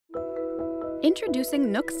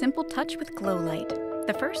Introducing NOOK Simple Touch with GlowLight,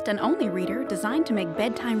 the first and only reader designed to make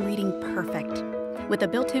bedtime reading perfect. With a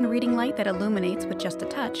built-in reading light that illuminates with just a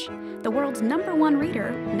touch, the world's #1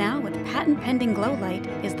 reader, now with patent-pending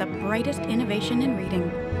GlowLight, is the brightest innovation in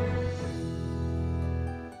reading.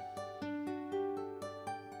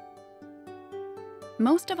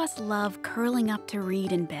 Most of us love curling up to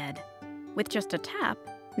read in bed. With just a tap,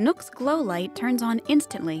 NOOK's GlowLight turns on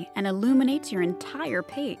instantly and illuminates your entire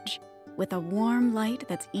page with a warm light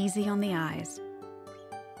that's easy on the eyes.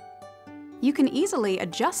 You can easily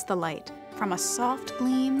adjust the light from a soft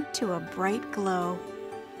gleam to a bright glow,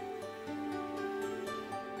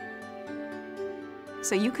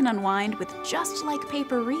 so you can unwind with just like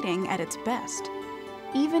paper reading at its best,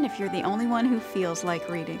 even if you're the only one who feels like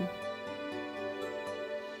reading.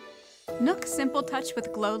 NOOK Simple Touch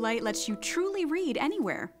with GlowLight lets you truly read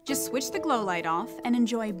anywhere. Just switch the GlowLight off and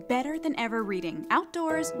enjoy better than ever reading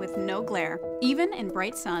outdoors with no glare, even in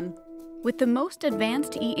bright sun. With the most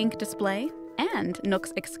advanced e-ink display and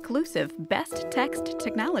NOOK's exclusive Best Text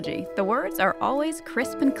technology, the words are always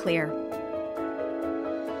crisp and clear.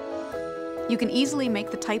 You can easily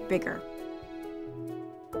make the type bigger.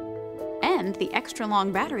 And the extra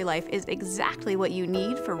long battery life is exactly what you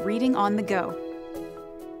need for reading on the go.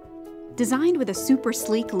 Designed with a super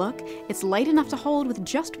sleek look, it's light enough to hold with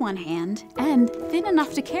just one hand and thin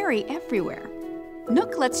enough to carry everywhere.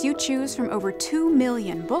 NOOK lets you choose from over 2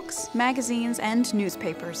 million books, magazines, and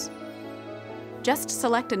newspapers. Just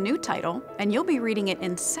select a new title and you'll be reading it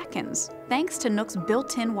in seconds, thanks to NOOK's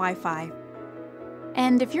built-in Wi-Fi.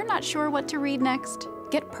 And if you're not sure what to read next,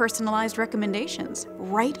 get personalized recommendations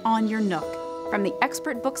right on your NOOK from the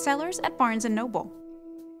expert booksellers at Barnes & Noble.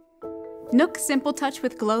 NOOK Simple Touch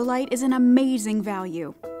with GlowLight is an amazing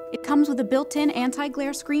value. It comes with a built-in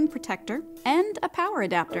anti-glare screen protector and a power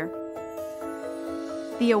adapter.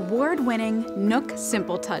 The award-winning NOOK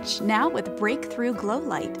Simple Touch, now with breakthrough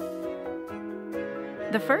GlowLight.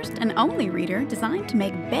 The first and only reader designed to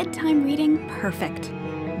make bedtime reading perfect.